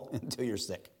well until you're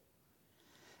sick.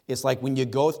 It's like when you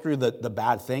go through the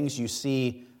bad things, you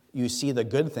see the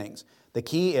good things. The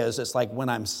key is, it's like when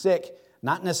I'm sick,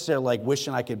 not necessarily like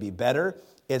wishing I could be better.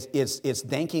 It's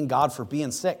thanking God for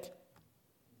being sick,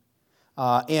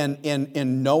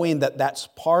 and knowing that that's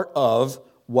part of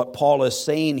what Paul is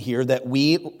saying here, that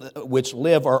we which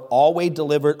live are always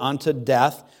delivered unto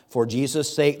death for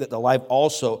Jesus' sake, that the life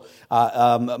also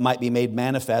might be made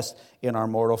manifest in our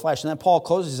mortal flesh. And then Paul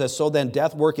closes, he says, so then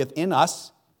death worketh in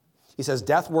us. He says,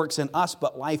 death works in us,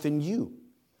 but life in you.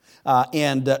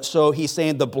 So he's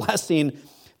saying the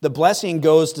blessing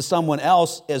goes to someone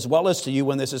else as well as to you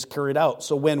when this is carried out.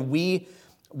 So when we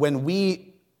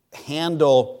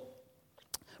handle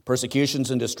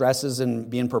persecutions and distresses and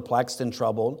being perplexed and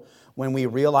troubled, when we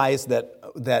realize that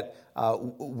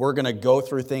we're going to go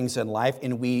through things in life,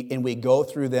 and we go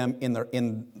through them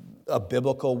in a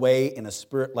biblical way, in a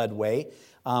spirit-led way,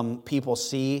 people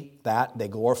see that, they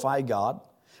glorify God.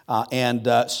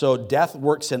 So death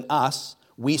works in us.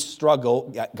 We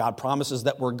struggle. God promises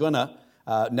that we're going to.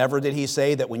 Never did he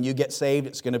say that when you get saved,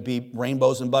 it's going to be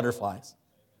rainbows and butterflies.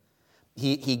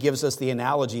 He gives us the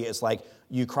analogy. It's like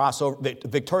you cross over.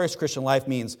 Victorious Christian life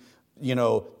means,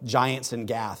 giants in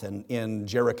Gath and in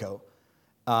Jericho.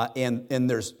 And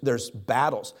there's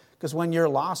battles. Because when you're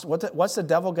lost, what's the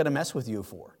devil going to mess with you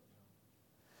for?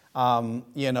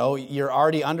 You're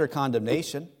already under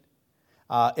condemnation.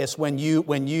 It's when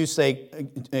you say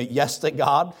yes to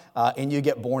God and you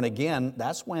get born again.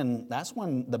 That's when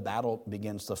the battle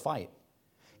begins to fight.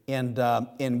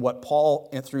 And what Paul,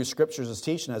 through Scriptures, is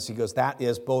teaching us, he goes, that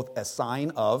is both a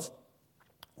sign of,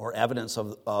 or evidence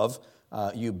of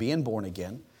you being born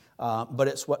again, but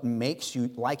it's what makes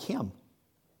you like him.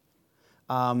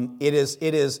 It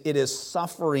is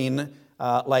suffering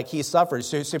like he suffered.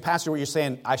 So, Pastor, what you're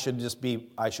saying, I should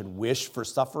wish for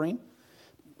suffering?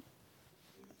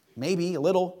 Maybe a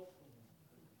little.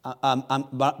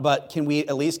 But can we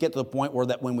at least get to the point where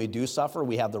that when we do suffer,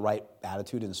 we have the right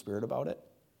attitude and spirit about it?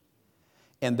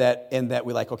 And that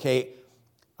we're like, okay,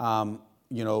 I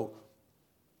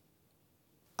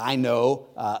know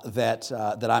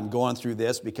that I'm going through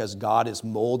this because God is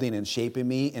molding and shaping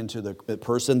me into the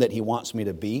person that he wants me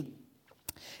to be.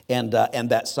 And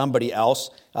that somebody else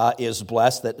is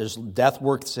blessed, that there's death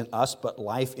works in us, but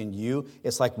life in you.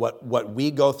 It's like what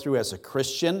we go through as a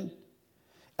Christian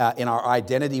in our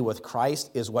identity with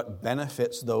Christ is what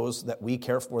benefits those that we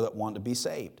care for that want to be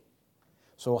saved.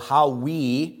 So how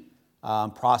we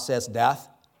process death,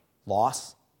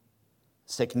 loss,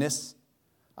 sickness,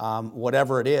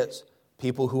 whatever it is,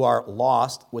 people who are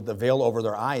lost with the veil over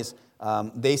their eyes,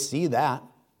 they see that.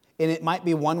 And it might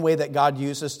be one way that God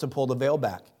uses to pull the veil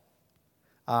back.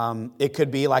 It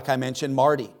could be, like I mentioned,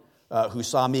 Marty, who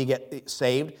saw me get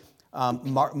saved.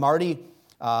 Marty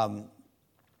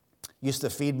used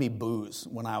to feed me booze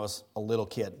when I was a little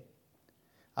kid.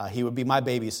 He would be my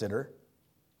babysitter.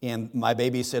 And my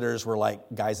babysitters were like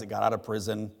guys that got out of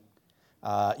prison,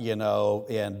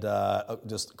 and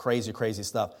just crazy, crazy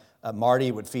stuff.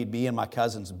 Marty would feed me and my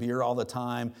cousins beer all the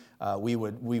time. We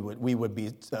would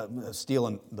be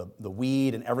stealing the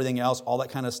weed and everything else, all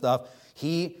that kind of stuff.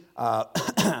 He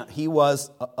was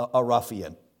a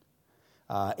ruffian,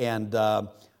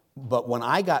 but when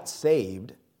I got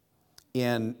saved,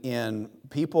 in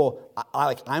people,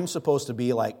 I'm supposed to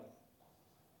be like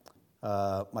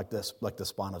the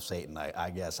spawn of Satan,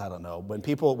 I guess. I don't know. When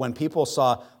people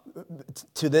saw,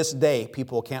 to this day,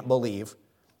 people can't believe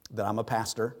that I'm a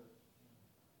pastor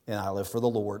and I live for the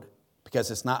Lord,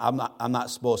 because I'm not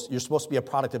supposed. You're supposed to be a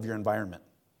product of your environment,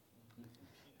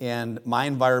 and my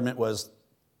environment was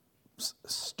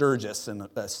Sturgis and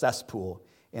a cesspool,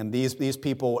 and these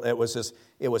people, it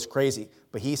was crazy.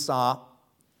 But he saw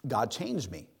God change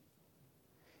me,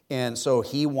 and so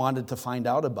he wanted to find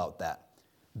out about that.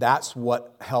 That's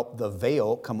what helped the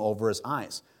veil come over his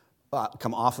eyes,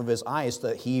 come off of his eyes.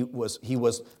 That he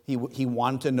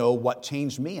wanted to know what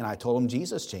changed me, and I told him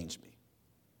Jesus changed me.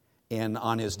 And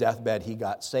on his deathbed, he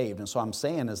got saved. And so I'm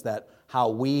saying is that how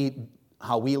we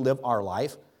live our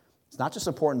life, it's not just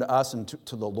important to us and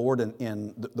to the Lord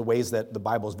in the ways that the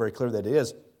Bible is very clear that it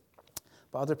is,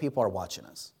 but other people are watching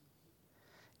us.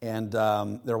 And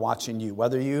they're watching you,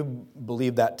 whether you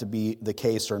believe that to be the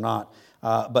case or not.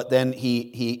 But then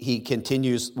he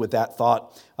continues with that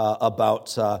thought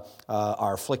about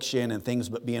our affliction and things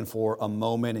but being for a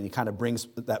moment, and he kind of brings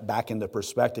that back into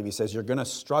perspective. He says, you're going to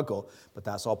struggle, but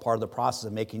that's all part of the process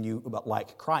of making you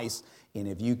like Christ. And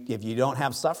if you don't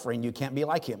have suffering, you can't be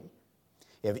like him.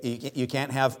 If you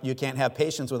can't have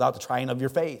patience without the trying of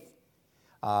your faith.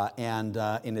 And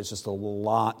it's just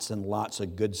lots and lots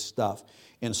of good stuff.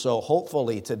 And so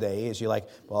hopefully today, as you're like,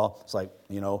 well, it's like,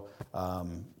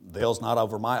 veil's not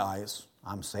over my eyes.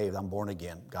 I'm saved. I'm born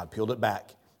again. God peeled it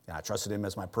back, and I trusted him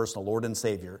as my personal Lord and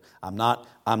Savior. I'm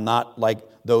not like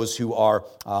those who are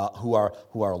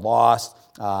lost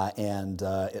and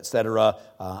etc.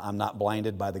 I'm not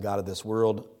blinded by the god of this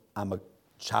world. I'm a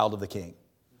child of the King.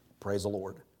 Praise the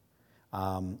Lord.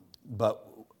 But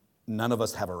none of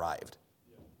us have arrived.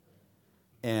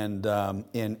 And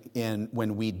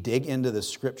when we dig into the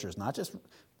Scriptures, not just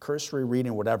cursory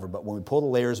reading, whatever, but when we pull the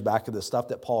layers back of the stuff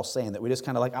that Paul's saying, that we just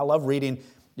kind of like, I love reading,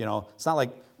 it's not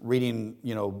like reading,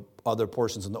 other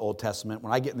portions in the Old Testament.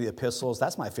 When I get in the epistles,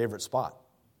 that's my favorite spot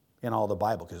in all the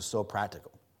Bible because it's so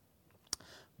practical.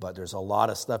 But there's a lot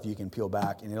of stuff you can peel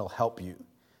back, and it'll help you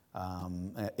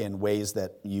in ways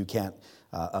that you can't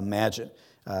imagine.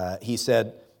 He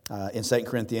said, in 2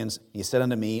 Corinthians, he said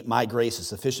unto me, my grace is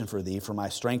sufficient for thee, for my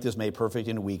strength is made perfect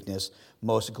in weakness.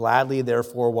 Most gladly,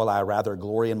 therefore, will I rather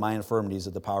glory in my infirmities,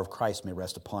 that the power of Christ may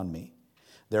rest upon me.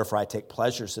 Therefore, I take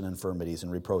pleasures in infirmities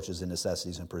and reproaches and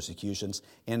necessities and persecutions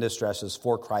and distresses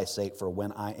for Christ's sake, for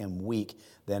when I am weak,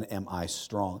 then am I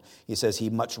strong. He says he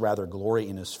much rather glory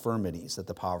in his infirmities, that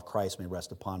the power of Christ may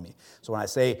rest upon me. So when I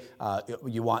say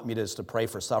you want me to pray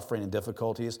for suffering and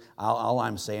difficulties, all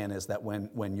I'm saying is that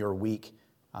when you're weak,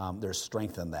 there's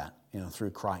strength in that,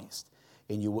 through Christ.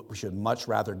 And you should much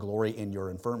rather glory in your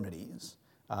infirmities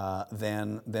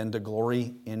than to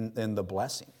glory in the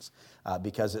blessings,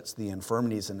 because it's the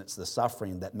infirmities and it's the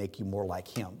suffering that make you more like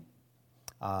him.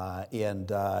 And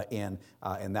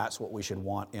that's what we should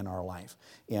want in our life.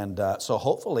 And so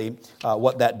hopefully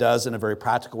what that does in a very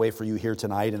practical way for you here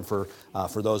tonight, and for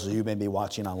those of you who may be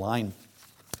watching online,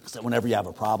 is that whenever you have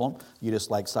a problem, you just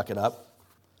like suck it up,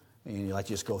 and you like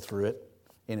just go through it,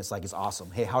 and it's like it's awesome.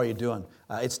 Hey, how are you doing?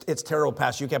 It's terrible,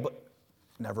 Pastor. You can't.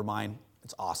 Never mind.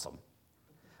 It's awesome.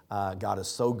 God is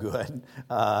so good,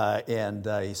 and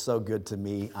He's so good to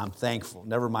me. I'm thankful.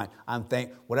 Never mind.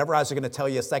 Whatever I was going to tell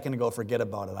you a second ago, forget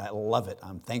about it. I love it.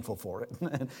 I'm thankful for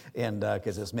it, and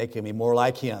because it's making me more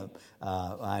like Him.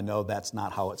 I know that's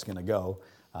not how it's going to go,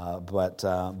 but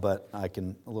I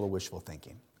can a little wishful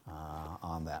thinking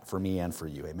on that for me and for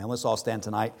you. Amen. Let's all stand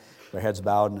tonight. Our heads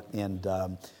bowed, and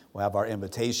we'll have our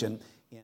invitation.